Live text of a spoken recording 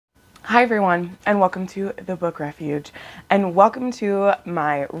Hi everyone, and welcome to the Book Refuge, and welcome to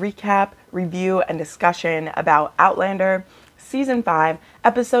my recap, review, and discussion about Outlander Season 5,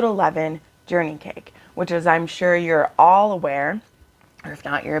 Episode 11, Journeycake, which, as I'm sure you're all aware, or if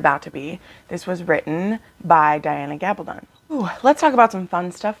not, you're about to be, this was written by Diana Gabaldon. Ooh, let's talk about some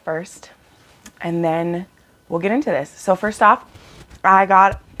fun stuff first, and then we'll get into this. So first off, I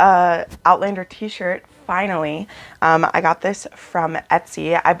got a Outlander t-shirt. Finally, I got this from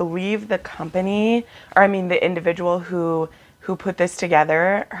Etsy. I believe the company, or I mean the individual who put this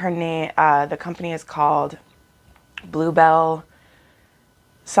together, her name, the company is called Bluebell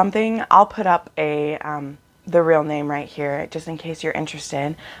something. I'll put up a the real name right here just in case you're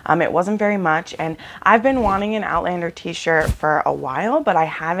interested. It wasn't very much, and I've been wanting an Outlander t-shirt for a while, but I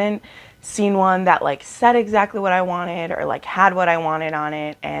haven't seen one that like said exactly what I wanted or like had what I wanted on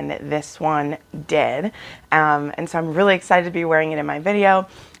it, and this one did. And so I'm really excited to be wearing it in my video.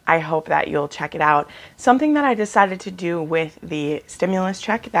 I hope that you'll check it out. Something that I decided to do with the stimulus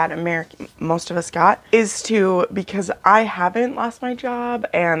check that most of us got is to, because I haven't lost my job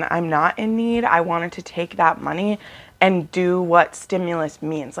and I'm not in need, I wanted to take that money and do what stimulus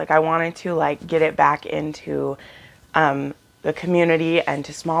means. Like I wanted to like get it back into the community and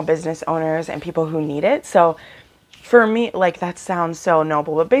to small business owners and people who need it. So for me, like that sounds so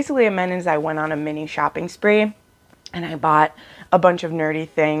noble, but basically it meant is I went on a mini shopping spree and I bought a bunch of nerdy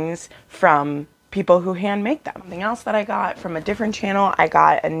things from people who hand make them. Something else that I got from a different channel, I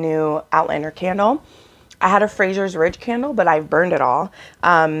got a new Outlander candle. I had a Fraser's Ridge candle, but I've burned it all.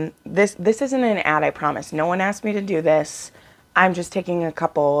 This isn't an ad, I promise. No one asked me to do this. I'm just taking a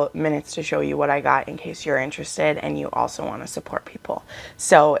couple minutes to show you what I got in case you're interested and you also want to support people.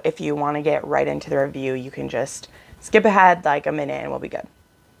 So if you want to get right into the review, you can just skip ahead like a minute and we'll be good.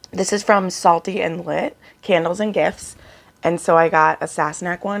 This is from Salty and Lit, Candles and Gifts. And so I got a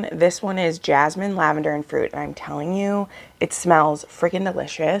Sassenach one. This one is jasmine, lavender, and fruit. And I'm telling you, it smells freaking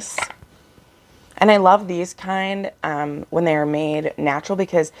delicious. And I love these kind when they are made natural,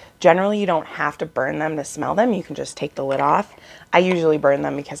 because generally you don't have to burn them to smell them. You can just take the lid off. I usually burn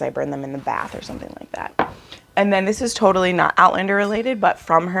them because I burn them in the bath or something like that. And then this is totally not Outlander related, but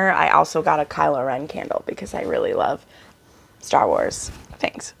from her I also got a Kylo Ren candle because I really love Star Wars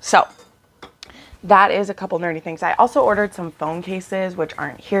things. So that is a couple nerdy things. I also ordered some phone cases, which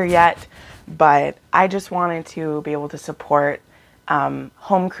aren't here yet, but I just wanted to be able to support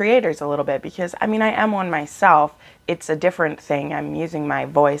home creators a little bit, because I mean I am one myself. It's a different thing. I'm using my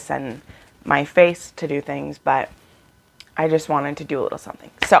voice and my face to do things, but I just wanted to do a little something.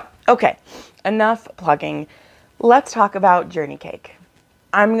 So okay, enough plugging. Let's talk about Journeycake.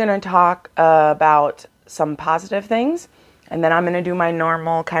 I'm gonna talk about some positive things, and then I'm gonna do my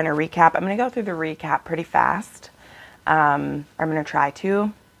normal kind of recap. I'm gonna go through the recap pretty fast. I'm gonna try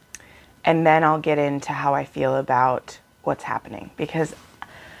to, and then I'll get into how I feel about what's happening, because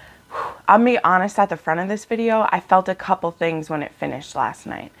I'll be honest, at the front of this video I felt a couple things when it finished last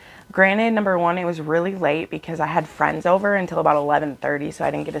night. Granted, number one, it was really late because I had friends over until about 11:30, so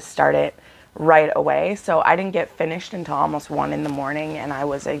I didn't get to start it right away. So I didn't get finished until almost 1 in the morning, and I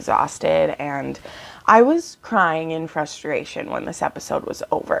was exhausted and I was crying in frustration when this episode was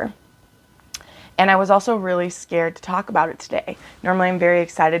over. And I was also really scared to talk about it today. Normally I'm very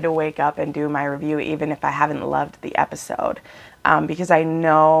excited to wake up and do my review even if I haven't loved the episode, because I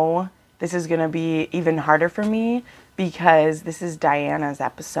know this is going to be even harder for me because this is Diana's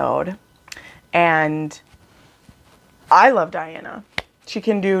episode. And I love Diana. She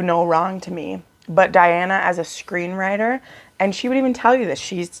can do no wrong to me. But Diana as a screenwriter, and she would even tell you this,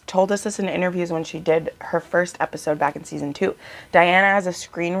 she's told us this in interviews when she did her first episode back in season 2. Diana as a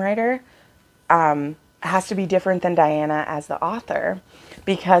screenwriter has to be different than Diana as the author,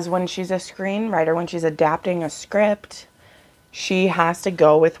 because when she's a screenwriter, when she's adapting a script, she has to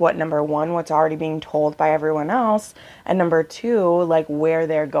go with what, number one, what's already being told by everyone else, and number two, like where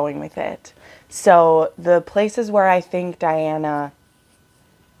they're going with it. So the places where I think Diana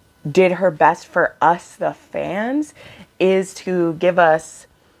did her best for us, the fans, is to give us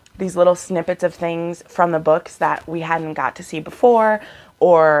these little snippets of things from the books that we hadn't got to see before,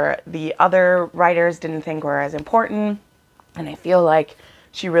 or the other writers didn't think were as important. And I feel like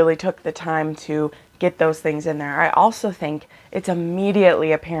she really took the time to get those things in there. I also think it's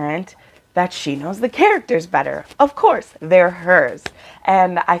immediately apparent that she knows the characters better. Of course, they're hers.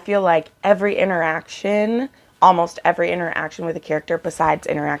 And I feel like every interaction, almost every interaction with a character, besides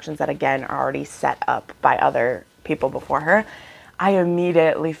interactions that again are already set up by other people before her, I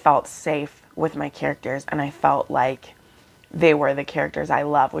immediately felt safe with my characters, and I felt like they were the characters I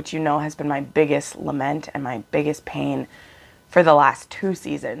love, which you know has been my biggest lament and my biggest pain for the last 2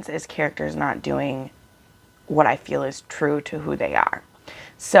 seasons is characters not doing what I feel is true to who they are.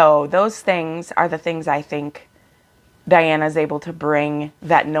 So those things are the things I think Diana's able to bring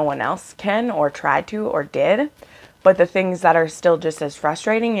that no one else can or tried to or did. But the things that are still just as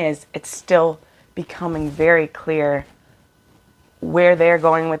frustrating is it's still becoming very clear where they're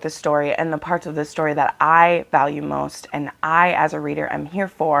going with the story, and the parts of the story that I value most and I, as a reader, am here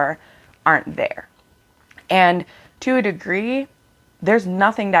for, aren't there. And to a degree, there's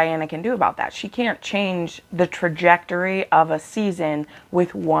nothing Diana can do about that. She can't change the trajectory of a season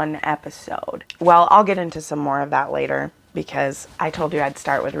with 1 episode. Well, I'll get into some more of that later because I told you I'd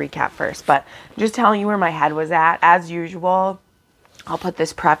start with recap first, but just telling you where my head was at. As usual, I'll put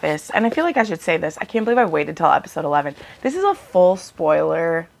this preface, and I feel like I should say this. I can't believe I waited till episode 11. This is a full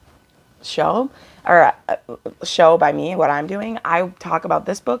spoiler show, or show by me, what I'm doing. I talk about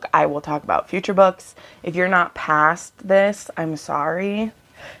this book. I will talk about future books. If you're not past this, I'm sorry.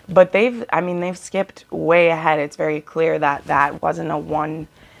 But they've skipped way ahead. It's very clear that that wasn't a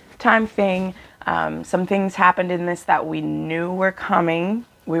one-time thing. Some things happened in this that we knew were coming.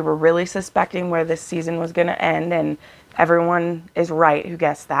 We were really suspecting where this season was going to end, and everyone is right who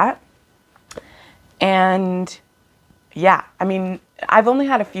guessed that. And yeah, I mean, I've only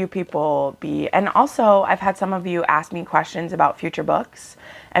had a few people and also I've had some of you ask me questions about future books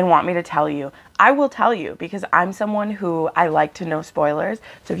and want me to tell you. I will tell you because I'm someone who I like to know spoilers.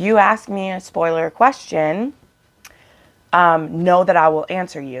 So if you ask me a spoiler question, know that I will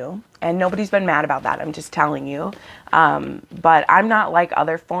answer you. And nobody's been mad about that. I'm just telling you. But I'm not like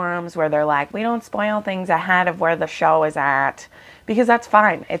other forums where they're like, we don't spoil things ahead of where the show is at. Because that's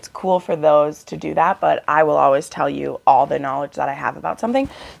fine. It's cool for those to do that. But I will always tell you all the knowledge that I have about something.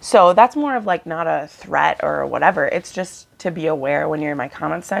 So that's more of like not a threat or whatever. It's just to be aware when you're in my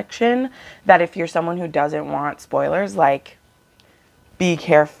comment section that if you're someone who doesn't want spoilers, like, be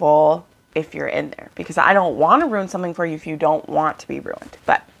careful if you're in there, because I don't want to ruin something for you if you don't want to be ruined.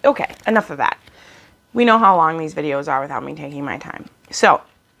 But okay, enough of that. We know how long these videos are without me taking my time. So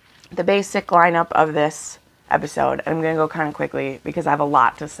the basic lineup of this episode, I'm going to go kind of quickly because I have a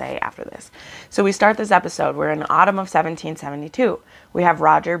lot to say after this. So we start this episode. We're in autumn of 1772. We have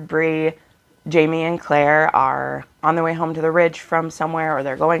Roger, Bree, Jamie, and Claire are on their way home to the ridge from somewhere, or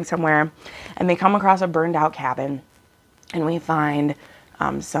they're going somewhere, and they come across a burned out cabin, and we find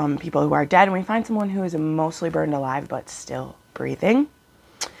some people who are dead, and we find someone who is mostly burned alive but still breathing.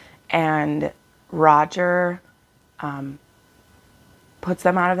 And Roger puts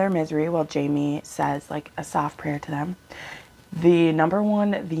them out of their misery while Jamie says like a soft prayer to them. The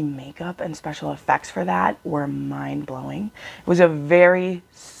makeup and special effects for that were mind-blowing. It was a very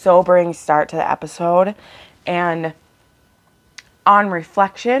sobering start to the episode, and on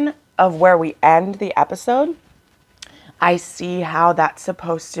reflection of where we end the episode, I see how that's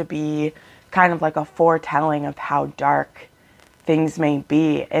supposed to be kind of like a foretelling of how dark things may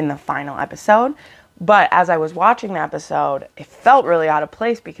be in the final episode. But as I was watching the episode, it felt really out of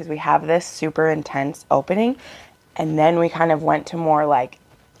place because we have this super intense opening, and then we kind of went to more like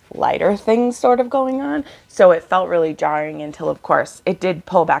lighter things sort of going on. So it felt really jarring until, of course, it did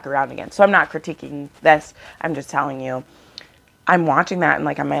pull back around again. So I'm not critiquing this. I'm just telling you, I'm watching that and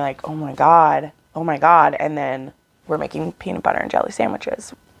like, I'm like, oh my God. And then we're making peanut butter and jelly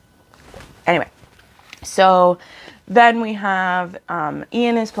sandwiches. Anyway, so then we have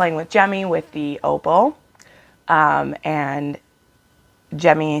Ian is playing with Jemmy with the opal. And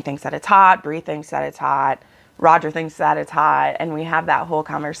Jemmy thinks that it's hot. Bree thinks that it's hot. Roger thinks that it's hot. And we have that whole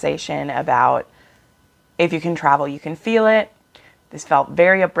conversation about if you can travel, you can feel it. This felt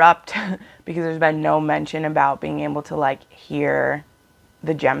very abrupt because there's been no mention about being able to like hear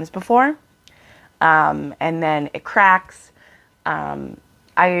the gems before. And then it cracks.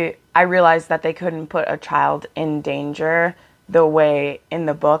 I realized that they couldn't put a child in danger the way in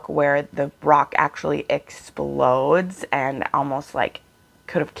the book where the rock actually explodes and almost like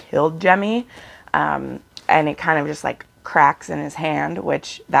could have killed Jemmy. And it kind of just like cracks in his hand,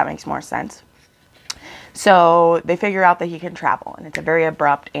 which that makes more sense. So they figure out that he can travel, and it's a very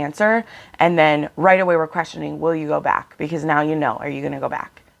abrupt answer. And then right away we're questioning, will you go back? Because now you know, are you going to go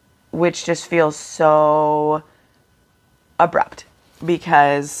back? Which just feels so abrupt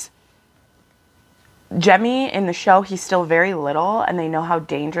because Jemmy in the show, he's still very little, and they know how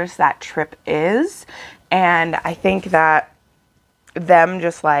dangerous that trip is. And I think that them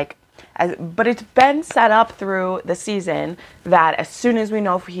just like, but it's been set up through the season that as soon as we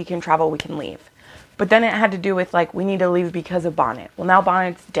know if he can travel, we can leave. But then it had to do with like, we need to leave because of Bonnet. Well, now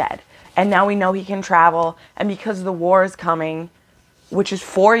Bonnet's dead. And now we know he can travel. And because the war is coming, which is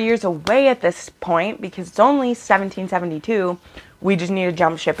 4 years away at this point because it's only 1772. We just need to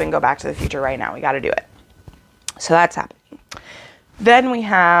jump ship and go back to the future right now. We got to do it. So that's happening. Then we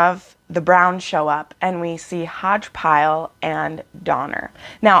have the Browns show up and we see Hodgepile and Donner.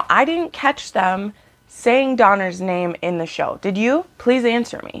 Now, I didn't catch them saying Donner's name in the show. Did you? Please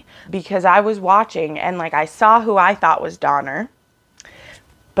answer me. Because I was watching and like I saw who I thought was Donner,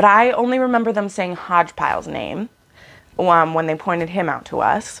 but I only remember them saying Hodgepile's name when they pointed him out to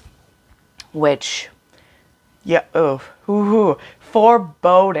us, which, yeah,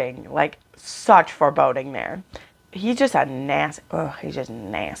 foreboding, like such foreboding there. He's just a nasty, he's just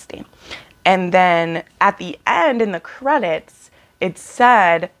nasty. And then at the end in the credits, it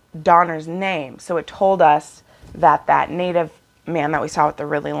said Donner's name. So it told us that that native man that we saw with the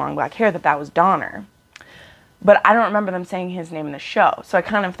really long black hair, that was Donner. But I don't remember them saying his name in the show. So I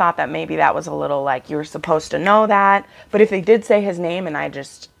kind of thought that maybe that was a little like you were supposed to know that. But if they did say his name and I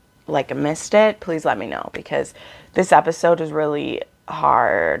just like missed it, please let me know. Because this episode was really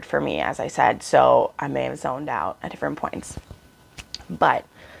hard for me, as I said. So I may have zoned out at different points. But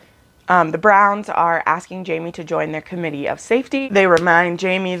the Browns are asking Jamie to join their committee of safety. They remind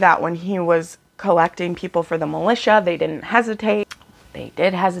Jamie that when he was collecting people for the militia, they didn't hesitate. They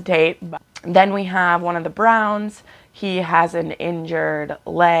did hesitate, but then we have one of the Browns. He has an injured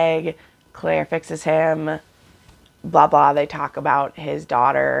leg. Claire fixes him. Blah, blah. They talk about his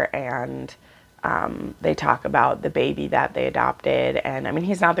daughter and they talk about the baby that they adopted. And I mean,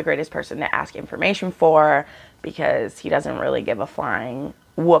 he's not the greatest person to ask information for because he doesn't really give a flying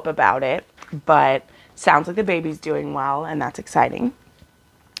whoop about it. But sounds like the baby's doing well and that's exciting.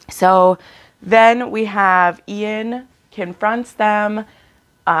 So then we have Ian confronts them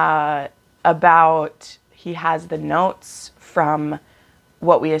about he has the notes from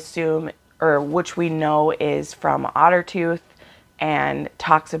what we assume or which we know is from Ottertooth and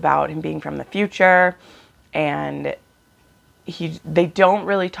talks about him being from the future, and they don't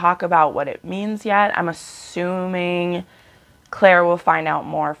really talk about what it means yet. I'm assuming Claire will find out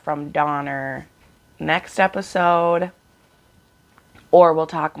more from Donner next episode, or we'll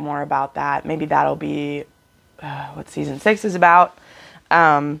talk more about that. Maybe that'll be what season 6 is about.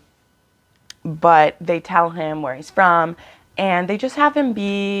 But they tell him where he's from, and they just have him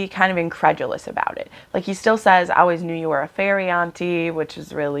be kind of incredulous about it. Like, he still says, I always knew you were a fairy, auntie, which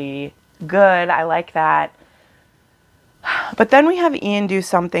is really good. I like that. But then we have Ian do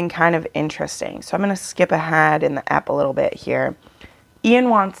something kind of interesting. So I'm going to skip ahead in the ep a little bit here. Ian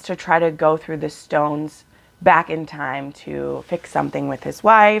wants to try to go through the stones back in time to fix something with his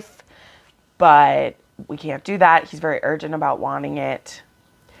wife, but we can't do that. He's very urgent about wanting it.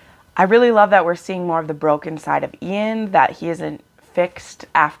 I really love that we're seeing more of the broken side of Ian, that he isn't fixed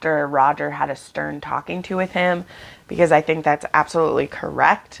after Roger had a stern talking to with him, because I think that's absolutely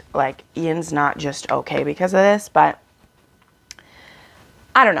correct. Like, Ian's not just okay because of this, but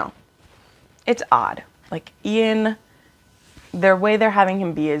I don't know. It's odd. Like, Ian, their way they're having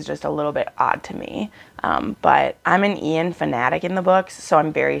him be is just a little bit odd to me. But I'm an Ian fanatic in the books, so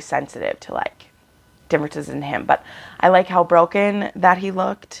I'm very sensitive to, like, differences in him. But I like how broken that he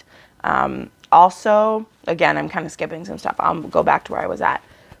looked. Also, again, I'm kind of skipping some stuff. I'll go back to where I was at.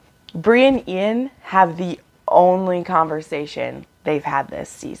 Bree and Ian have the only conversation they've had this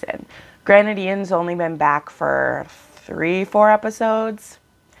season. Granted, Ian's only been back for 3-4 episodes,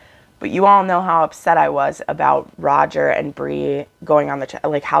 but you all know how upset I was about Roger and Bree going on the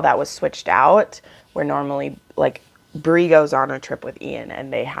like how that was switched out, where normally like Bree goes on a trip with Ian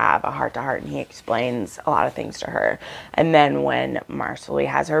and they have a heart-to-heart and he explains a lot of things to her. And then when Marcelly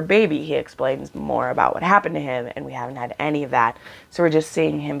has her baby, he explains more about what happened to him, and we haven't had any of that. So we're just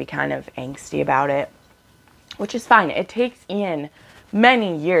seeing him be kind of angsty about it, which is fine. It takes Ian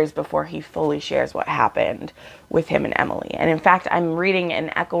many years before he fully shares what happened with him and Emily. And in fact, I'm reading An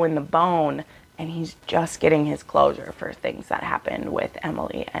Echo in the Bone, and he's just getting his closure for things that happened with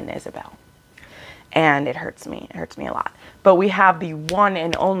Emily and Isabel. And it hurts me. It hurts me a lot. But we have the one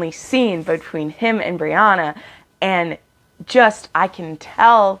and only scene between him and Brianna, and just, I can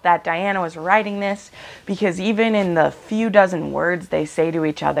tell that Diana was writing this, because even in the few dozen words they say to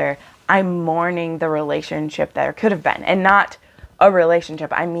each other, I'm mourning the relationship that could have been. And not a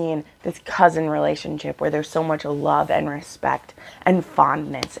relationship, I mean this cousin relationship where there's so much love and respect and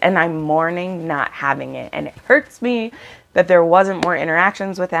fondness, and I'm mourning not having it. And it hurts me that there wasn't more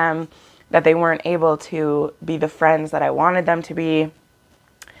interactions with them, that they weren't able to be the friends that I wanted them to be,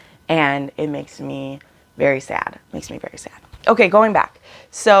 and it makes me very sad. It makes me very sad. Okay, going back.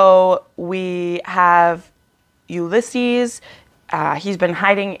 So we have Ulysses. He's been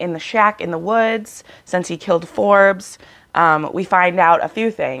hiding in the shack in the woods since he killed Forbes. we find out a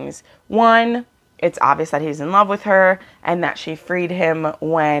few things. One, it's obvious that he's in love with her and that she freed him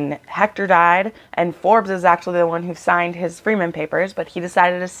when Hector died. And Forbes is actually the one who signed his Freeman papers, but he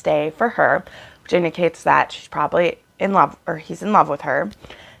decided to stay for her, which indicates that she's probably in love, or he's in love with her.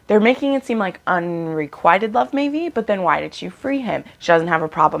 They're making it seem like unrequited love maybe, but then why did she free him? She doesn't have a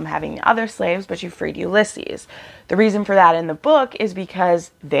problem having the other slaves, but she freed Ulysses. The reason for that in the book is because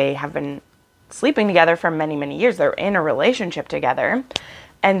they have been sleeping together for many, many years. They're in a relationship together.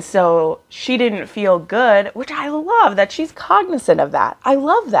 And so she didn't feel good, which I love that she's cognizant of that. I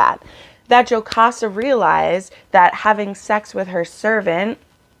love that. That Jocasta realized that having sex with her servant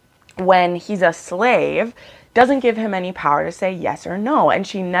when he's a slave doesn't give him any power to say yes or no. And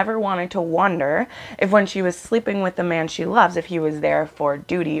she never wanted to wonder if when she was sleeping with the man she loves, if he was there for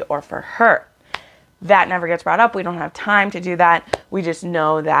duty or for her. That never gets brought up. We don't have time to do that. We just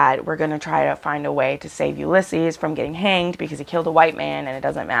know that we're going to try to find a way to save Ulysses from getting hanged because he killed a white man, and it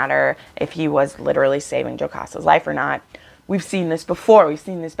doesn't matter if he was literally saving Jocasta's life or not. We've seen this before. We've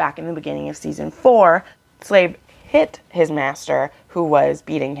seen this back in the beginning of season 4. Slave hit his master who was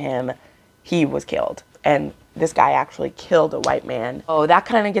beating him. He was killed. And this guy actually killed a white man. Oh, that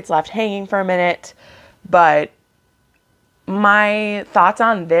kind of gets left hanging for a minute. But my thoughts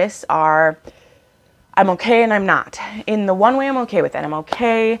on this are, I'm okay and I'm not. In the one way, I'm okay with it. I'm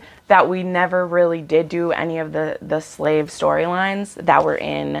okay that we never really did do any of the slave storylines that were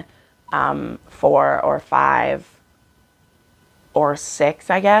in 4 or 5 or 6,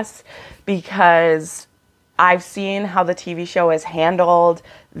 I guess, because I've seen how the TV show has handled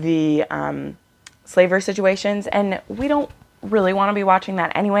the slavery situations, and we don't really want to be watching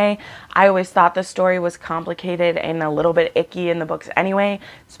that anyway. I always thought the story was complicated and a little bit icky in the books anyway,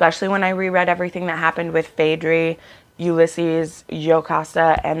 especially when I reread everything that happened with Phaedra, Ulysses,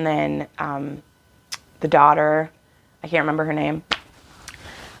 Jocasta, and then the daughter. I can't remember her name.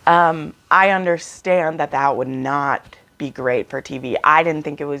 I understand that that would not be great for TV. I didn't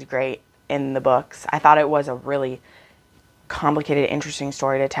think it was great in the books. I thought it was a really complicated, interesting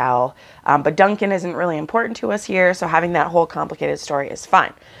story to tell. But Duncan isn't really important to us here, so having that whole complicated story is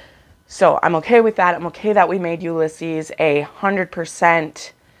fine. So I'm okay with that. I'm okay that we made Ulysses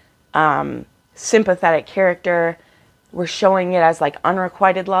 100% sympathetic character. We're showing it as like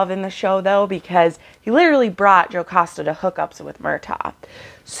unrequited love in the show though, because he literally brought Jocasta to hookups with Murtaugh.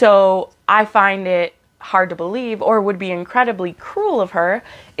 So I find it hard to believe, or would be incredibly cruel of her,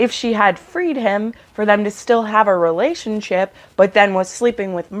 if she had freed him for them to still have a relationship, but then was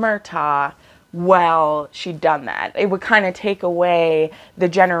sleeping with Murtaugh while she'd done that. It would kind of take away the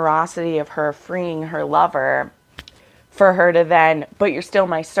generosity of her freeing her lover for her to then, but you're still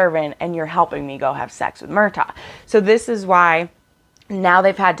my servant and you're helping me go have sex with Murtaugh. So this is why now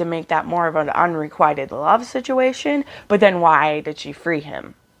they've had to make that more of an unrequited love situation, but then why did she free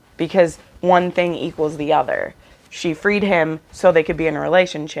him? Because one thing equals the other. She freed him so they could be in a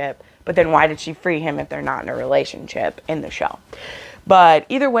relationship, but then why did she free him if they're not in a relationship in the show? But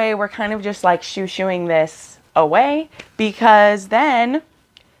either way, we're kind of just like shoo-shooing this away, because then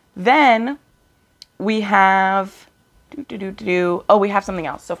we have, we have something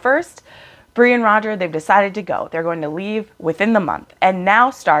else. So first, Bree and Roger, they've decided to go. They're going to leave within the month, and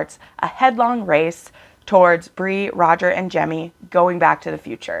now starts a headlong race towards Bree, Roger, and Jemmy going back to the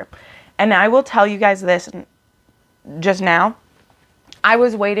future. And I will tell you guys this just now. I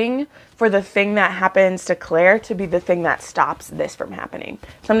was waiting for the thing that happens to Claire to be the thing that stops this from happening.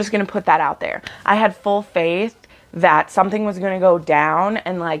 So I'm just going to put that out there. I had full faith that something was going to go down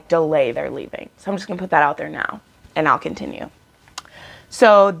and like delay their leaving. So I'm just going to put that out there now, and I'll continue.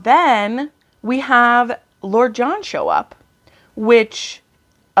 So then we have Lord John show up, which,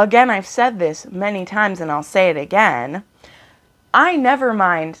 again, I've said this many times and I'll say it again. I never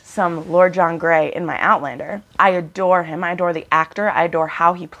mind some Lord John Grey in my Outlander. I adore him. I adore the actor. I adore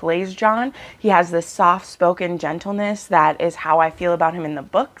how he plays John. He has this soft-spoken gentleness that is how I feel about him in the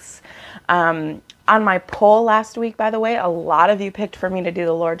books. On my poll last week, by the way, a lot of you picked for me to do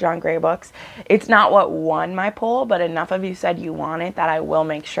the Lord John Grey books. It's not what won my poll, but enough of you said you want it that I will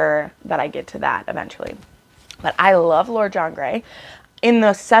make sure that I get to that eventually. But I love Lord John Grey. In the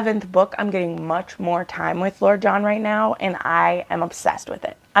 7th book, I'm getting much more time with Lord John right now, and I am obsessed with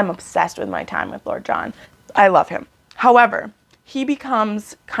it. I'm obsessed with my time with Lord John. I love him. However, he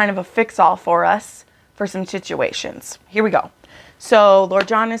becomes kind of a fix-all for us for some situations. Here we go. So Lord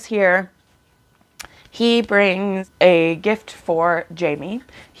John is here. He brings a gift for Jamie.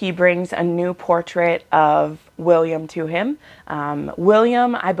 He brings a new portrait of William to him.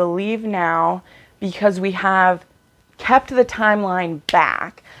 William, I believe now, because we have kept the timeline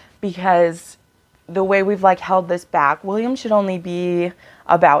back, because the way we've like held this back, William should only be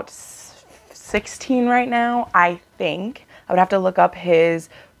about 16 right now, I think. I would have to look up his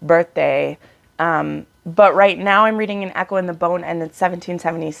birthday. But right now I'm reading An Echo in the Bone, and it's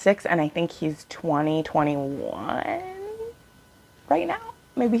 1776, and I think he's 21 right now.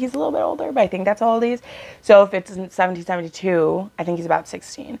 Maybe he's a little bit older, but I think that's all it is. So if it's 1772, I think he's about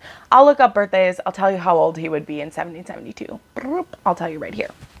 16. I'll look up birthdays. I'll tell you how old he would be in 1772. I'll tell you right here.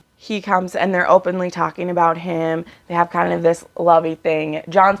 He comes and they're openly talking about him. They have kind of this lovey thing.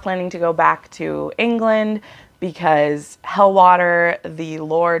 John's planning to go back to England because Hellwater, the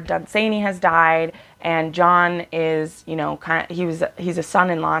Lord Dunsany, has died, and John is, you know, he's a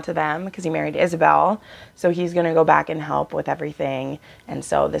son-in-law to them because he married Isabel, so he's gonna go back and help with everything. And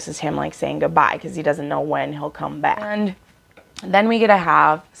so this is him like saying goodbye because he doesn't know when he'll come back. And then we get to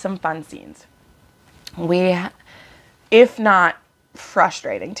have some fun scenes. If not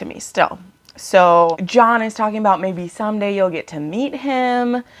frustrating to me still. So John is talking about maybe someday you'll get to meet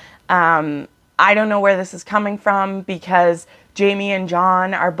him. I don't know where this is coming from because Jamie and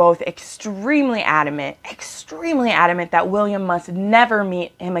John are both extremely adamant that William must never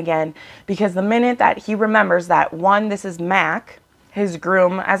meet him again, because the minute that he remembers that, one, this is Mac, his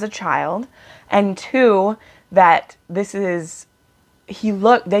groom as a child, and two, that this is,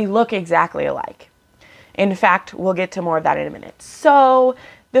 they look exactly alike. In fact, we'll get to more of that in a minute. So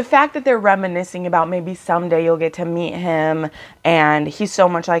the fact that they're reminiscing about maybe someday you'll get to meet him and he's so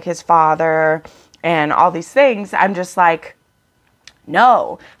much like his father and all these things, I'm just like,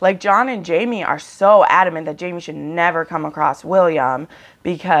 no. Like, John and Jamie are so adamant that Jamie should never come across William,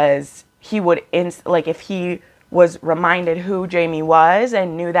 because he would, like, if he was reminded who Jamie was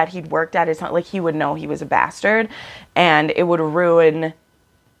and knew that he'd worked at his, like, he would know he was a bastard, and it would ruin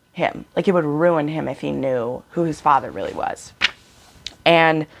him. Like, it would ruin him if he knew who his father really was.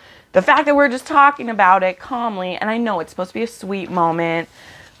 And the fact that we're just talking about it calmly, and I know it's supposed to be a sweet moment,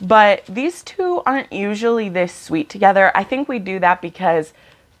 but these two aren't usually this sweet together. I think we do that because,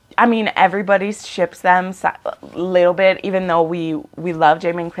 I mean, everybody ships them a little bit, even though we love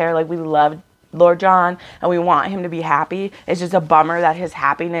Jamie and Claire, like, we love Lord John and we want him to be happy. It's just a bummer that his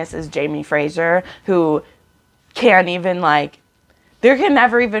happiness is Jamie Fraser, who can't even, like, there can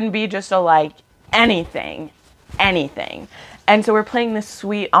never even be just a, like, anything. And so we're playing this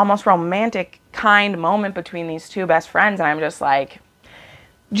sweet, almost romantic kind moment between these two best friends, and I'm just like,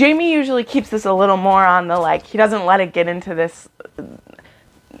 Jamie usually keeps this a little more on the, like, he doesn't let it get into this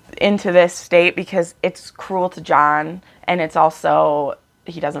state because it's cruel to John, and it's also,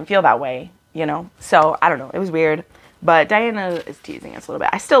 he doesn't feel that way, you know? So, I don't know, it was weird, but Diana is teasing us a little bit.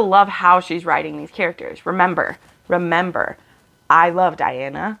 I still love how she's writing these characters. Remember, I love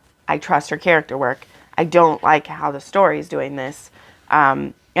Diana. I trust her character work. I don't like how the story is doing this.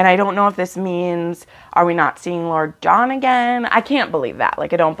 And I don't know if this means, are we not seeing Lord John again? I can't believe that.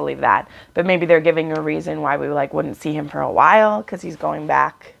 Like, I don't believe that. But maybe they're giving a reason why we, like, wouldn't see him for a while, because he's going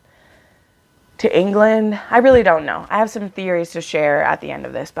back to England. I really don't know. I have some theories to share at the end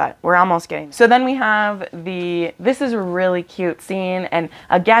of this, but we're almost getting. So then we have this is a really cute scene. And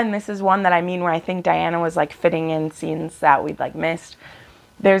again, this is one that I mean where I think Diana was, like, fitting in scenes that we'd, like, missed.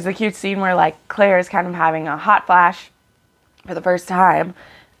 There's a cute scene where, like, Claire is kind of having a hot flash for the first time.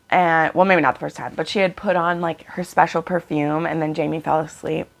 And, well, maybe not the first time, but she had put on, like, her special perfume, and then Jamie fell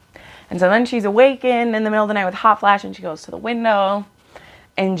asleep. And so then she's awakened in the middle of the night with a hot flash, and she goes to the window,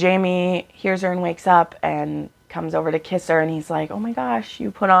 and Jamie hears her and wakes up and comes over to kiss her, and he's like, oh my gosh, you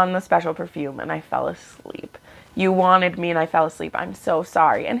put on the special perfume, and I fell asleep. You wanted me, and I fell asleep. I'm so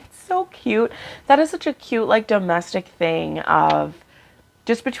sorry. And it's so cute. That is such a cute, like, domestic thing of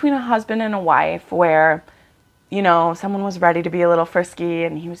just between a husband and a wife where, you know, someone was ready to be a little frisky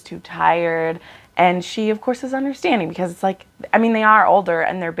and he was too tired. And she, of course, is understanding because it's like, I mean, they are older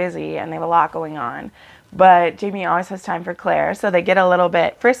and they're busy and they have a lot going on. But Jamie always has time for Claire, so they get a little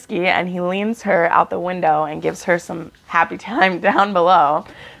bit frisky and he leans her out the window and gives her some happy time down below,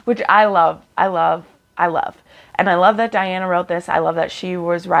 which I love. And I love that Diana wrote this. I love that she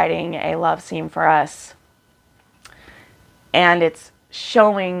was writing a love scene for us. And it's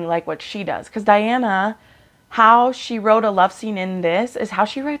showing, like, what she does. Because Diana, how she wrote a love scene in this is how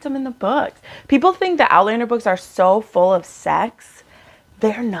she writes them in the books. People think the Outlander books are so full of sex.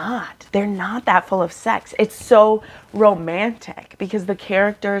 They're not. They're not that full of sex. It's so romantic because the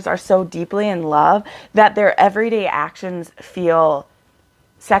characters are so deeply in love that their everyday actions feel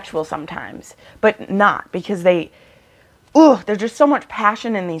sexual sometimes, but not, because there's just so much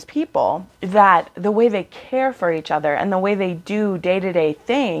passion in these people that the way they care for each other and the way they do day-to-day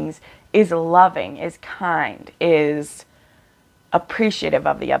things is loving, is kind, is appreciative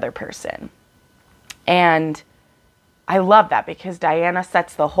of the other person. And I love that because Diana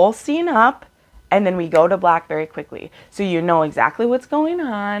sets the whole scene up and then we go to black very quickly. So you know exactly what's going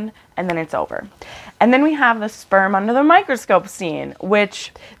on and then it's over. And then we have the sperm under the microscope scene,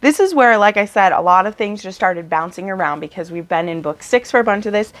 which this is where, like I said, a lot of things just started bouncing around because we've been in book 6 for a bunch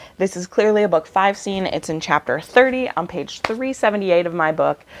of this. This is clearly a book 5 scene. It's in chapter 30 on page 378 of my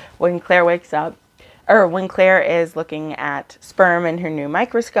book when Claire wakes up, or when Claire is looking at sperm in her new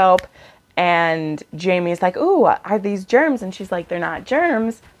microscope. And Jamie's like, ooh, are these germs? And she's like, they're not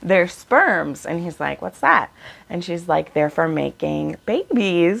germs, they're sperms. And he's like, what's that? And she's like, they're for making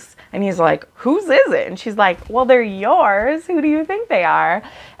babies. And he's like, whose is it? And she's like, well, they're yours. Who do you think they are?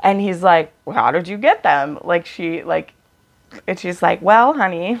 And he's like, well, how did you get them? And she's like, well,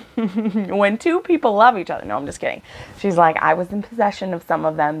 honey, when two people love each other. No, I'm just kidding. She's like, I was in possession of some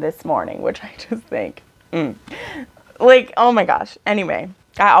of them this morning, which I just think, like, oh my gosh. Anyway.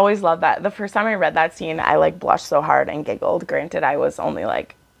 I always love that. The first time I read that scene, I like blushed so hard and giggled. Granted, I was only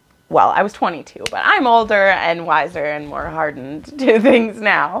like, well, I was 22, but I'm older and wiser and more hardened to things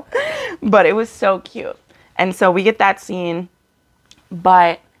now. But it was so cute. And so we get that scene,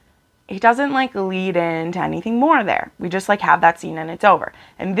 but it doesn't like lead into anything more there. We just like have that scene and it's over.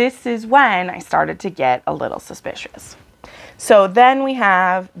 And this is when I started to get a little suspicious. So then we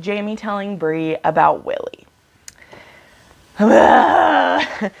have Jamie telling Bree about Willie.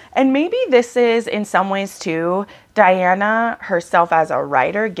 And maybe this is in some ways too Diana herself as a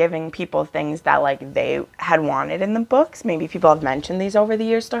writer giving people things that like they had wanted in the books. Maybe people have mentioned these over the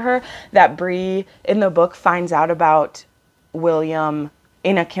years to her, that Bree in the book finds out about William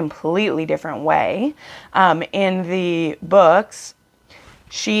in a completely different way. In the books,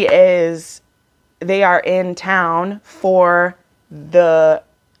 they are in town for the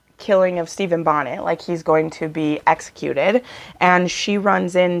killing of Stephen Bonnet, like he's going to be executed, and she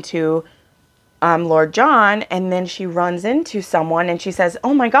runs into Lord John, and then she runs into someone and she says,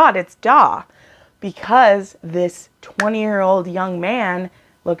 oh my god, it's Daw, because this 20-year-old young man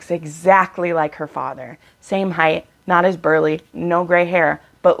looks exactly like her father. Same height, not as burly, no gray hair,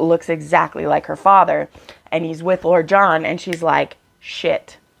 but looks exactly like her father, and he's with Lord John, and she's like,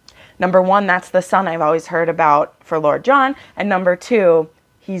 shit. Number one, that's the son I've always heard about for Lord John, and number two,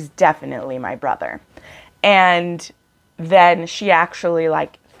 he's definitely my brother. And then she actually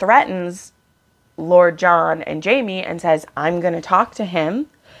like threatens Lord John and Jamie and says, I'm going to talk to him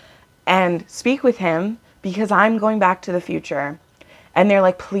and speak with him because I'm going back to the future. And they're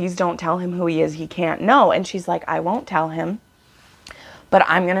like, please don't tell him who he is. He can't know. And she's like, I won't tell him, but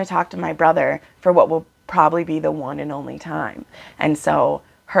I'm going to talk to my brother for what will probably be the one and only time. And so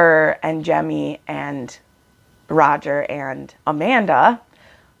her and Jemmy and Roger and Amanda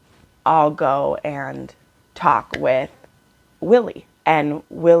all go and talk with Willie. And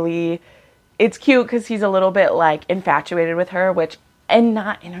Willie, it's cute because he's a little bit like infatuated with her, and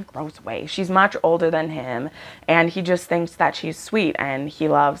not in a gross way. She's much older than him, and he just thinks that she's sweet, and he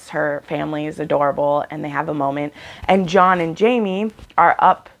loves her family, is adorable, and they have a moment. And John and Jamie are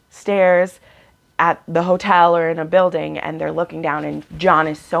upstairs at the hotel or in a building, and they're looking down, and John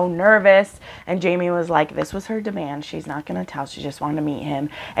is so nervous, and Jamie was like, this was her demand, she's not gonna tell, she just wanted to meet him.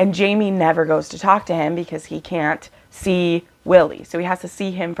 And Jamie never goes to talk to him because he can't see Willie, so he has to see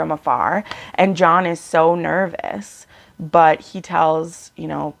him from afar, and John is so nervous, but he tells, you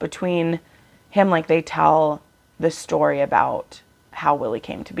know, between him, like they tell the story about how Willie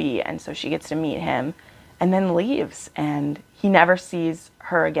came to be, and so she gets to meet him and then leaves, and he never sees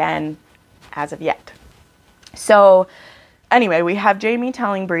her again as of yet. So anyway, we have Jamie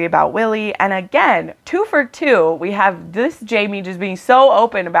telling Bree about Willie, and again, 2 for 2, we have this Jamie just being so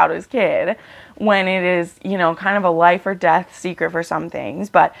open about his kid when it is, you know, kind of a life or death secret for some things.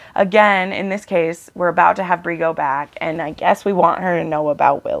 But again, in this case, we're about to have Bree go back, and I guess we want her to know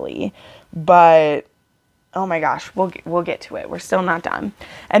about Willie, but oh my gosh, we'll get to it. We're still not done.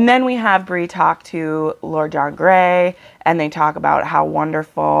 And then we have Bree talk to Lord John Grey, and they talk about how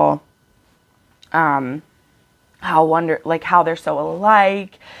wonderful how they're so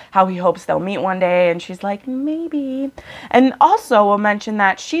alike, how he hopes they'll meet one day, and she's like, maybe. And also we'll mention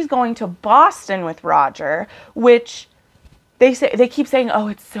that she's going to Boston with Roger, which they keep saying, oh,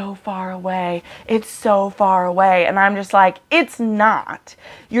 it's so far away, it's so far away, and I'm just like, it's not.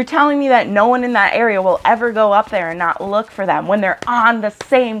 You're telling me that no one in that area will ever go up there and not look for them when they're on the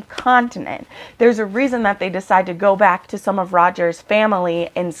same continent. There's a reason that they decide to go back to some of Roger's family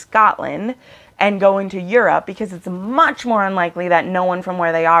in Scotland and go into Europe, because it's much more unlikely that no one from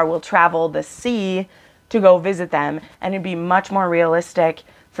where they are will travel the sea to go visit them, and it'd be much more realistic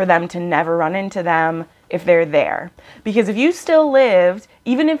for them to never run into them if they're there. Because if you still lived,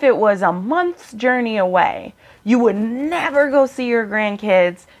 even if it was a month's journey away, you would never go see your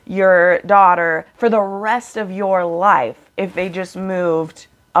grandkids, your daughter, for the rest of your life if they just moved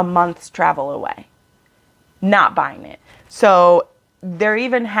a month's travel away. Not buying it. So they're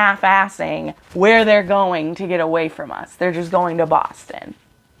even half-assing where they're going to get away from us. They're just going to Boston.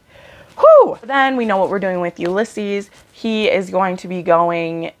 Whew! Then we know what we're doing with Ulysses. He is going to be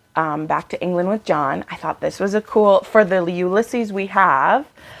going back to England with John. I thought this was a cool, for the Ulysses we have,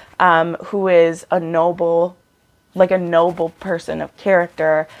 who is a noble, like a noble person of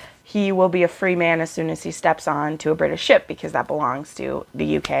character. He will be a free man as soon as he steps on to a British ship, because that belongs to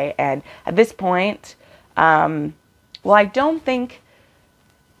the UK. And at this point, well, I don't think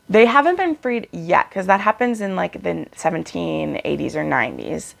they haven't been freed yet, because that happens in like the 1780s or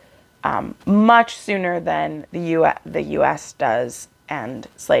 90s, much sooner than the US does and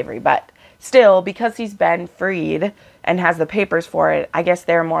slavery. But still, because he's been freed and has the papers for it, I guess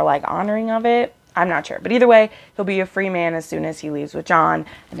they're more like honoring of it. I'm not sure. But either way, he'll be a free man as soon as he leaves with John,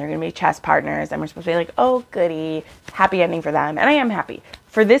 and they're going to be chess partners, and we're supposed to be like, oh, goody, happy ending for them. And I am happy.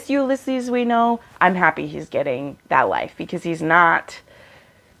 For this Ulysses we know, I'm happy he's getting that life, because he's not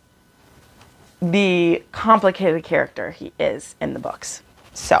the complicated character he is in the books.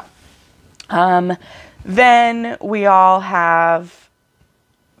 So, then we all have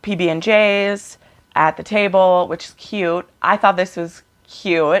PB&Js at the table, which is cute. I thought this was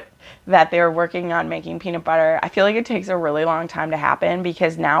cute that they were working on making peanut butter. I feel like it takes a really long time to happen,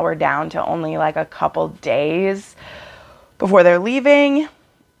 because now we're down to only like a couple days before they're leaving.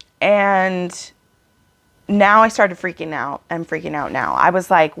 And now I started freaking out. I'm freaking out now. I was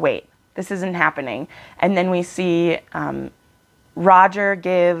like, wait, this isn't happening. And then we see Roger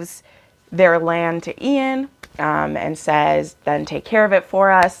gives their land to Ian and says, then take care of it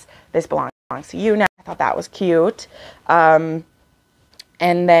for us. This belongs to you now. I thought that was cute.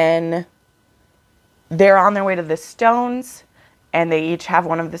 And then they're on their way to the stones, and they each have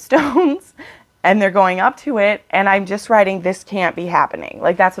one of the stones, and they're going up to it, and I'm just writing, this can't be happening.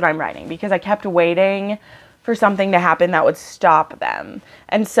 Like, that's what I'm writing, because I kept waiting for something to happen that would stop them.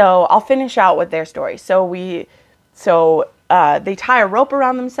 And so I'll finish out with their story. So they tie a rope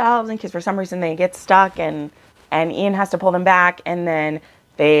around themselves in case for some reason they get stuck, and Ian has to pull them back, and then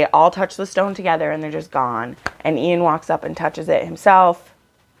they all touch the stone together, and they're just gone. And Ian walks up and touches it himself,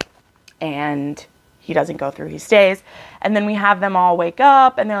 and he doesn't go through, he stays. And then we have them all wake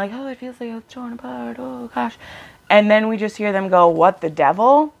up, and they're like, oh, it feels like it's torn apart, oh gosh. And then we just hear them go, what the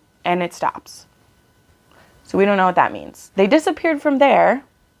devil? And it stops. So we don't know what that means. They disappeared from there,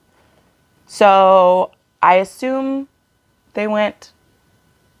 so I assume they went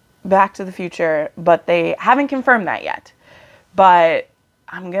back to the future, but they haven't confirmed that yet. But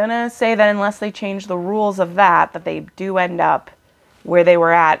I'm gonna say that unless they change the rules of that they do end up where they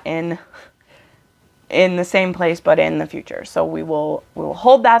were at in the same place, but in the future. So we will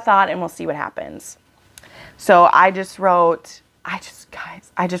hold that thought, and we'll see what happens. So I just wrote, I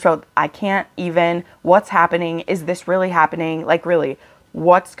can't even, what's happening? Is this really happening? Like, really,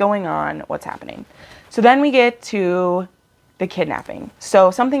 what's going on? What's happening? So then we get to the kidnapping. So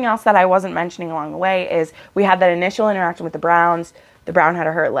something else that I wasn't mentioning along the way is we had that initial interaction with the Browns. The Brown had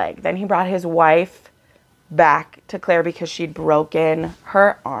a hurt leg. Then he brought his wife back to Claire because she'd broken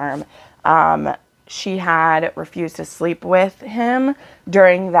her arm. She had refused to sleep with him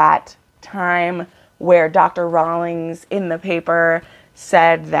during that time where Dr. Rawlings in the paper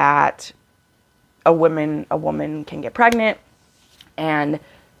said that a woman can get pregnant, and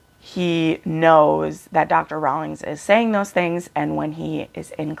he knows that Dr. Rawlings is saying those things, and when he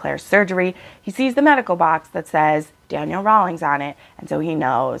is in Claire's surgery, he sees the medical box that says Daniel Rawlings on it, and so he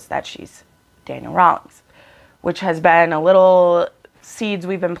knows that she's Daniel Rawlings, which has been a little seeds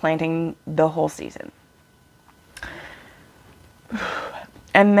we've been planting the whole season.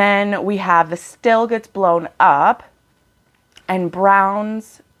 And then we have the still gets blown up, and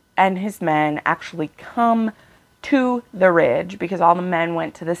Browns and his men actually come to the ridge because all the men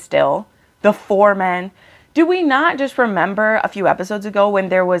went to the still. The 4 men. Do we not just remember a few episodes ago when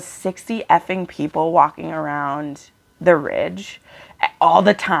there was 60 effing people walking around the ridge all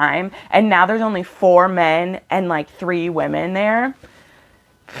the time, and now there's only 4 men and like 3 women there?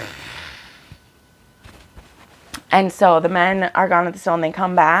 And so the men are gone at the still, and they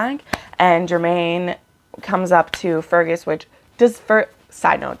come back, and Jermaine comes up to Fergus, which does,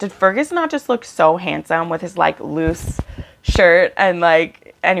 side note, did Fergus not just look so handsome with his like loose shirt and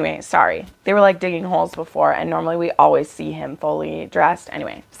like, anyway, sorry. They were like digging holes before, and normally we always see him fully dressed.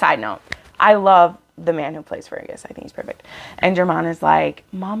 Anyway, side note, I love the man who plays Fergus. I think he's perfect. And Germain is like,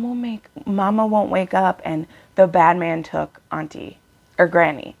 Mama won't wake up, and the bad man took Auntie or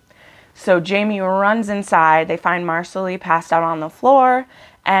Granny. So Jamie runs inside. They find Marcelly passed out on the floor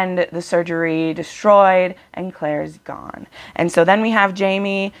and the surgery destroyed, and Claire's gone. And so then we have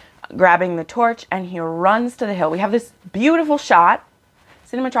Jamie grabbing the torch, and he runs to the hill. We have this beautiful shot,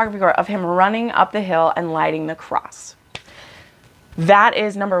 cinematography, of him running up the hill and lighting the cross. That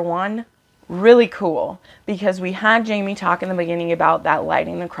is, number one, really cool, because we had Jamie talk in the beginning about that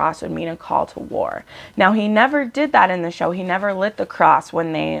lighting the cross would mean a call to war. Now, he never did that in the show. He never lit the cross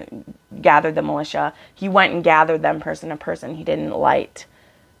when they gathered the militia. He went and gathered them person to person. He didn't light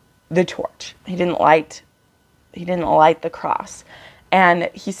the torch. He didn't light the cross. And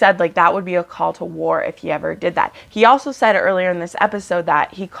he said, like, that would be a call to war if he ever did that. He also said earlier in this episode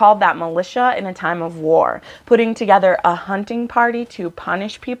that he called that militia in a time of war. Putting together a hunting party to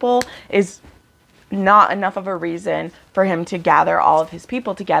punish people is not enough of a reason for him to gather all of his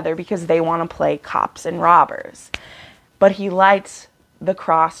people together, because they want to play cops and robbers. But he lights the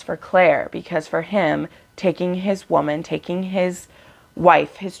cross for Claire, because for him, taking his woman, taking his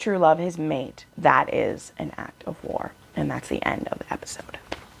wife, his true love, his mate, that is an act of war. And that's the end of the episode.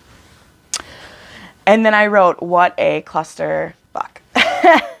 And then I wrote, what a cluster fuck.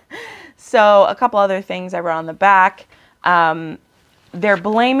 So a couple other things I wrote on the back. They're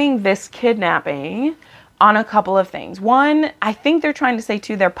blaming this kidnapping on a couple of things. One, I think they're trying to say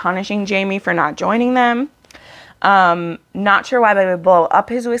too, they're punishing Jamie for not joining them. Not sure why they would blow up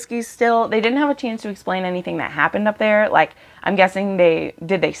his whiskey still. They didn't have a chance to explain anything that happened up there. Like, I'm guessing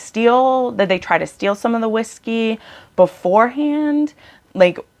did they try to steal some of the whiskey beforehand?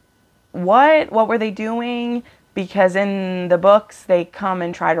 Like, what were they doing? Because in the books, they come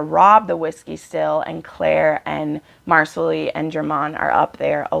and try to rob the whiskey still, and Claire and Marcelly and Germain are up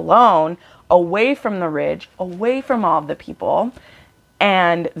there alone, away from the ridge, away from all of the people.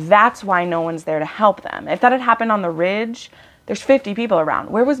 And that's why no one's there to help them. If that had happened on the ridge, there's 50 people around.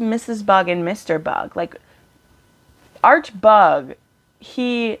 Where was Mrs. Bug and Mr. Bug? Like, Arch Bug,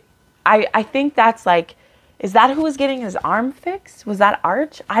 I think that's like, is that who was getting his arm fixed? Was that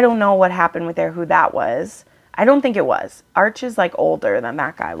Arch? I don't know what happened with there, who that was. I don't think it was. Arch is like older than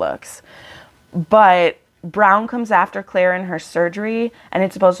that guy looks. But Brown comes after Claire in her surgery, and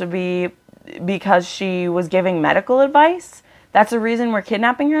it's supposed to be because she was giving medical advice. That's the reason we're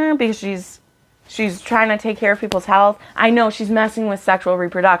kidnapping her, because she's trying to take care of people's health. I know she's messing with sexual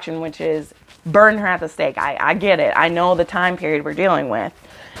reproduction, which is burn her at the stake. I get it. I know the time period we're dealing with.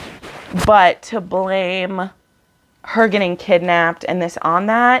 But to blame her getting kidnapped and this on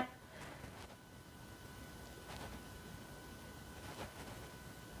that,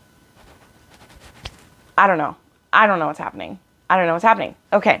 I don't know. I don't know what's happening.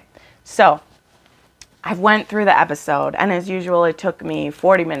 Okay, so I went through the episode, and as usual, it took me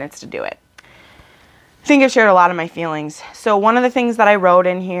 40 minutes to do it. I think I shared a lot of my feelings. So one of the things that I wrote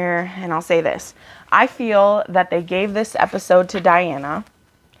in here, and I'll say this, I feel that they gave this episode to Diana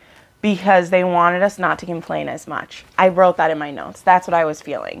because they wanted us not to complain as much. I wrote that in my notes. That's what I was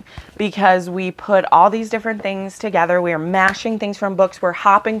feeling. Because we put all these different things together. We are mashing things from books. We're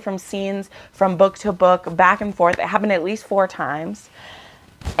hopping from scenes from book to book, back and forth. It happened at least 4 times.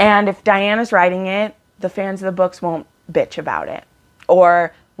 And if Diana's writing it, the fans of the books won't bitch about it.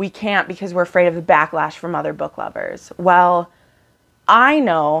 Or we can't because we're afraid of the backlash from other book lovers. Well, I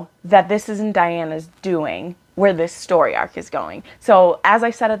know that this isn't Diana's doing where this story arc is going. So as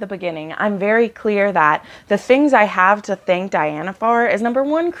I said at the beginning, I'm very clear that the things I have to thank Diana for is, number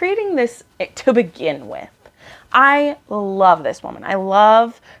one, creating this to begin with. I love this woman. I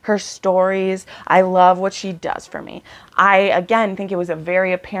love her stories. I love what she does for me. I, again, think it was a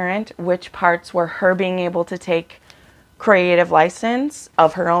very apparent which parts were her being able to take creative license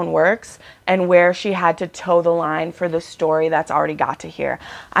of her own works and where she had to toe the line for the story that's already got to here.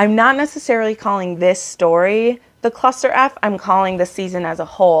 I'm not necessarily calling this story the cluster F. I'm calling the season as a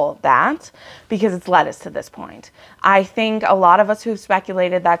whole that, because it's led us to this point. I think a lot of us who've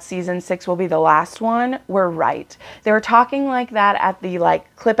speculated that season 6 will be the last one were right. They were talking like that at the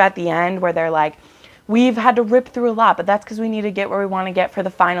clip at the end where they're like, we've had to rip through a lot, but that's because we need to get where we want to get for the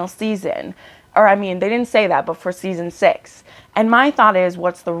final season. Or, I mean, they didn't say that, but for season 6. And my thought is,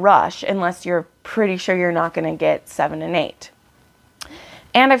 what's the rush unless you're pretty sure you're not going to get 7 and 8?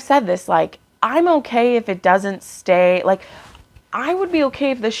 And I've said this, I'm okay if it doesn't stay. I would be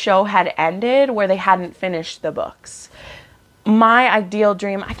okay if the show had ended where they hadn't finished the books. My ideal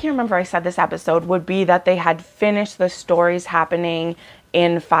dream, I can't remember if I said this episode, would be that they had finished the stories happening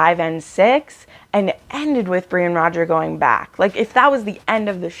in 5 and 6, and ended with Bree and Roger going back. Like, if that was the end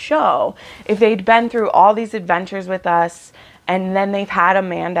of the show, if they'd been through all these adventures with us, and then they've had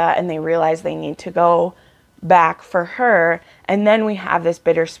Amanda and they realize they need to go back for her, and then we have this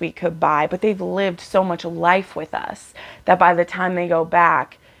bittersweet goodbye, but they've lived so much life with us that by the time they go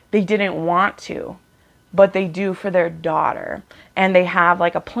back, they didn't want to, but they do for their daughter. And they have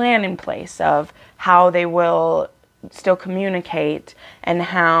like a plan in place of how they will still communicate and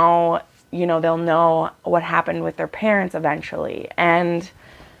how, you know, they'll know what happened with their parents eventually. And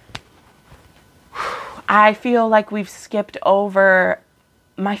I feel like we've skipped over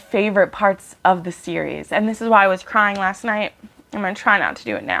my favorite parts of the series. And this is why I was crying last night. I'm going to try not to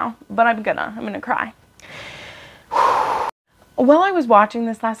do it now, but I'm going to cry. While I was watching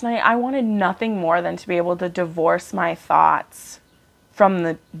this last night, I wanted nothing more than to be able to divorce my thoughts from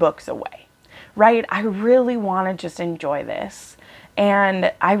the books away, right? I really want to just enjoy this.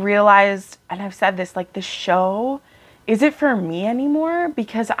 And I realized, and I've said this, like, the show, is it for me anymore?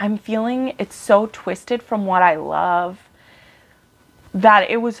 Because I'm feeling it's so twisted from what I love that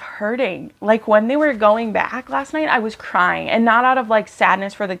it was hurting. Like, when they were going back last night, I was crying, and not out of like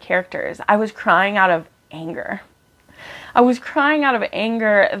sadness for the characters. I was crying out of anger. I was crying out of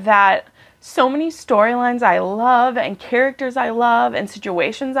anger that so many storylines I love and characters I love and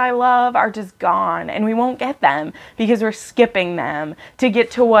situations I love are just gone, and we won't get them because we're skipping them to get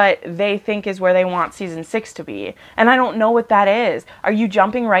to what they think is where they want season 6 to be. And I don't know what that is. Are you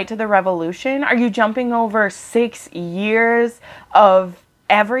jumping right to the revolution? Are you jumping over 6 years of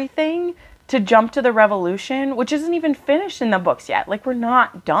everything to jump to the revolution, which isn't even finished in the books yet? Like, we're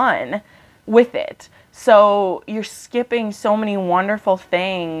not done with it. So you're skipping so many wonderful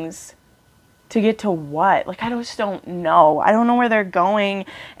things to get to what? Like, I just don't know. I don't know where they're going.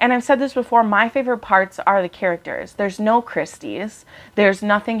 And I've said this before, my favorite parts are the characters. There's no Christies. There's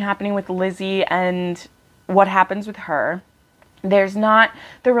nothing happening with Lizzie and what happens with her. There's not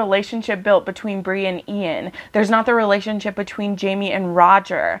the relationship built between Bree and Ian. There's not the relationship between Jamie and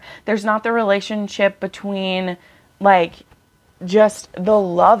Roger. There's not the relationship between, like, just the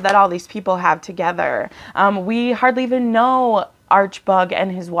love that all these people have together. We hardly even know Archbug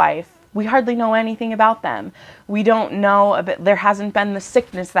and his wife. We hardly know anything about them. We don't know about, there hasn't been the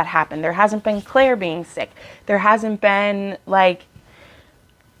sickness that happened. There hasn't been Claire being sick. There hasn't been, like,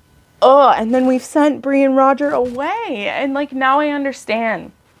 and then we've sent Bree and Roger away. And, like, now I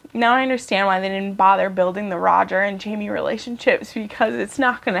understand. Now I understand why they didn't bother building the Roger and Jamie relationships, because it's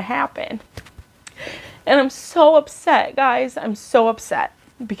not going to happen. And I'm so upset, guys. I'm so upset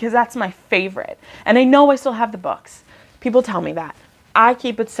because that's my favorite. And I know I still have the books. People tell me that. I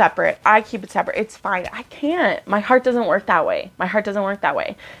keep it separate. I keep it separate. It's fine. I can't. My heart doesn't work that way. My heart doesn't work that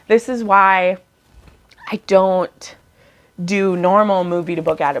way. This is why I don't do normal movie to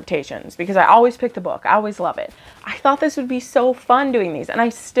book adaptations, because I always pick the book. I always love it. I thought this would be so fun doing these, and I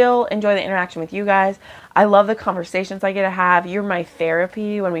still enjoy the interaction with you guys. I love the conversations I get to have. You're my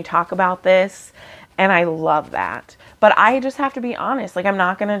therapy when we talk about this, and I love that. But I just have to be honest. Like, I'm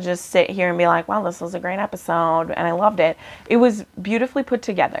not going to just sit here and be like, wow, this was a great episode and I loved it. It was beautifully put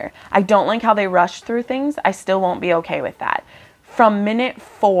together. I don't like how they rushed through things. I still won't be okay with that. From minute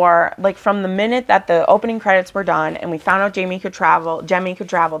 4, like from the minute that the opening credits were done and we found out Jemmy could travel,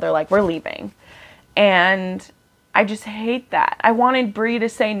 they're like, we're leaving. And I just hate that. I wanted Bree to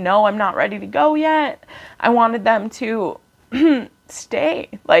say, no, I'm not ready to go yet. I wanted them to stay.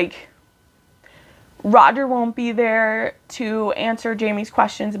 Like, Roger won't be there to answer Jamie's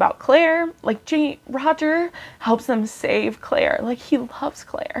questions about Claire. Like, Roger helps them save Claire. Like, he loves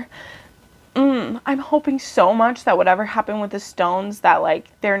Claire. I'm hoping so much that whatever happened with the stones, that, like,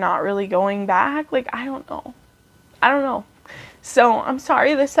 they're not really going back. Like, I don't know. I don't know. So, I'm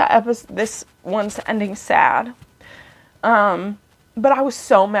sorry this one's ending sad. But I was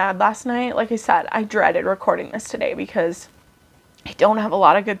so mad last night. Like I said, I dreaded recording this today because I don't have a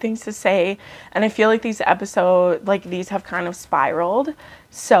lot of good things to say, and I feel like these episodes, like, these have kind of spiraled.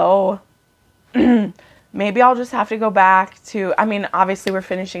 So maybe I'll just have to go back to, I mean, obviously we're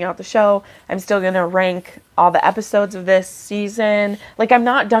finishing out the show. I'm still going to rank all the episodes of this season. Like, I'm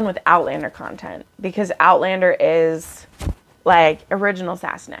not done with Outlander content, because Outlander is, like, original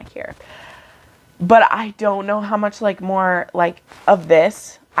Sassenach here. But I don't know how much, like, more, like, of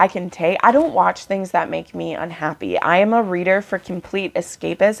this I can take. I don't watch things that make me unhappy. I am a reader for complete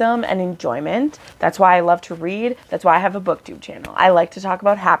escapism and enjoyment. That's why I love to read. That's why I have a Booktube channel. I like to talk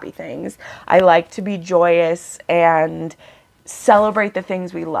about happy things. I like to be joyous and celebrate the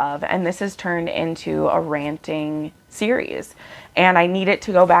things we love. And this has turned into a ranting series. And I need it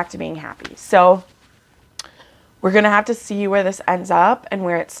to go back to being happy. So we're gonna have to see where this ends up and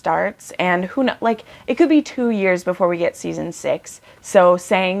where it starts. And who knows, like, it could be 2 years before we get season 6. So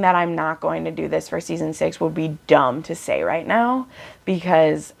saying that I'm not going to do this for season 6 would be dumb to say right now,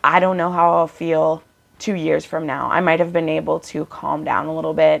 because I don't know how I'll feel 2 years from now. I might have been able to calm down a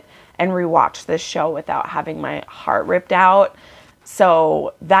little bit and rewatch this show without having my heart ripped out.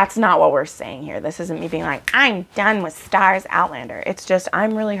 So that's not what we're saying here. This isn't me being like, I'm done with Starz Outlander. It's just,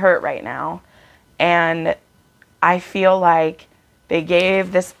 I'm really hurt right now. And I feel like they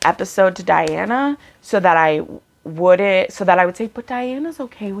gave this episode to Diana so that I would say, but Diana's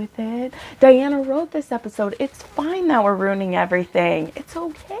okay with it. Diana wrote this episode. It's fine that we're ruining everything. It's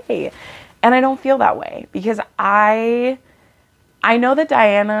okay. And I don't feel that way, because I know that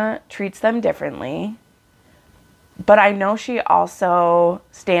Diana treats them differently, but I know she also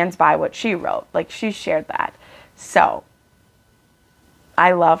stands by what she wrote. Like, she shared that. So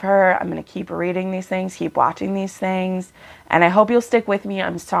I love her. I'm going to keep reading these things, keep watching these things, and I hope you'll stick with me.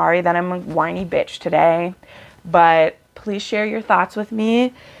 I'm sorry that I'm a whiny bitch today, but please share your thoughts with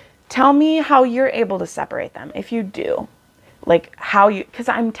me. Tell me how you're able to separate them, if you do. Like, how you, because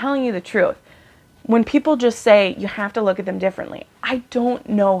I'm telling you the truth. When people just say you have to look at them differently, I don't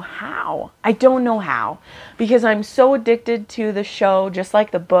know how. I don't know how, because I'm so addicted to the show, just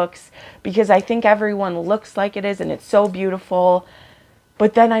like the books, because I think everyone looks like it is and it's so beautiful.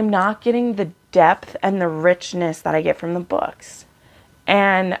 But then I'm not getting the depth and the richness that I get from the books.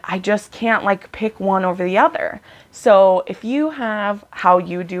 And I just can't, like, pick one over the other. So if you have how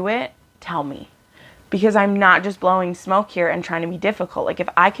you do it, tell me. Because I'm not just blowing smoke here and trying to be difficult. Like, if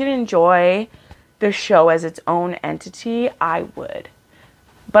I could enjoy the show as its own entity, I would.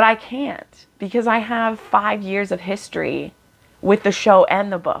 But I can't, because I have 5 years of history with the show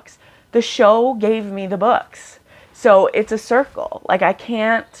and the books. The show gave me the books. So it's a circle. Like, I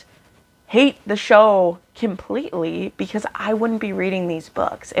can't hate the show completely, because I wouldn't be reading these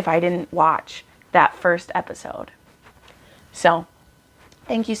books if I didn't watch that first episode. So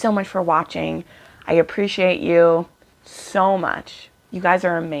thank you so much for watching. I appreciate you so much. You guys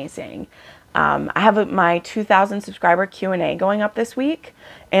are amazing. I have my 2,000 subscriber Q&A going up this week,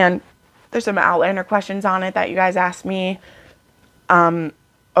 and there's some Outlander questions on it that you guys asked me.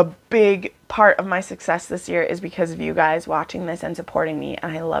 A big part of my success this year is because of you guys watching this and supporting me,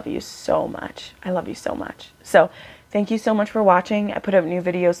 and I love you so much. I love you so much. So thank you so much for watching. I put up new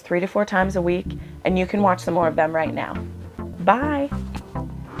videos 3 to 4 times a week, and you can watch some more of them right now. Bye.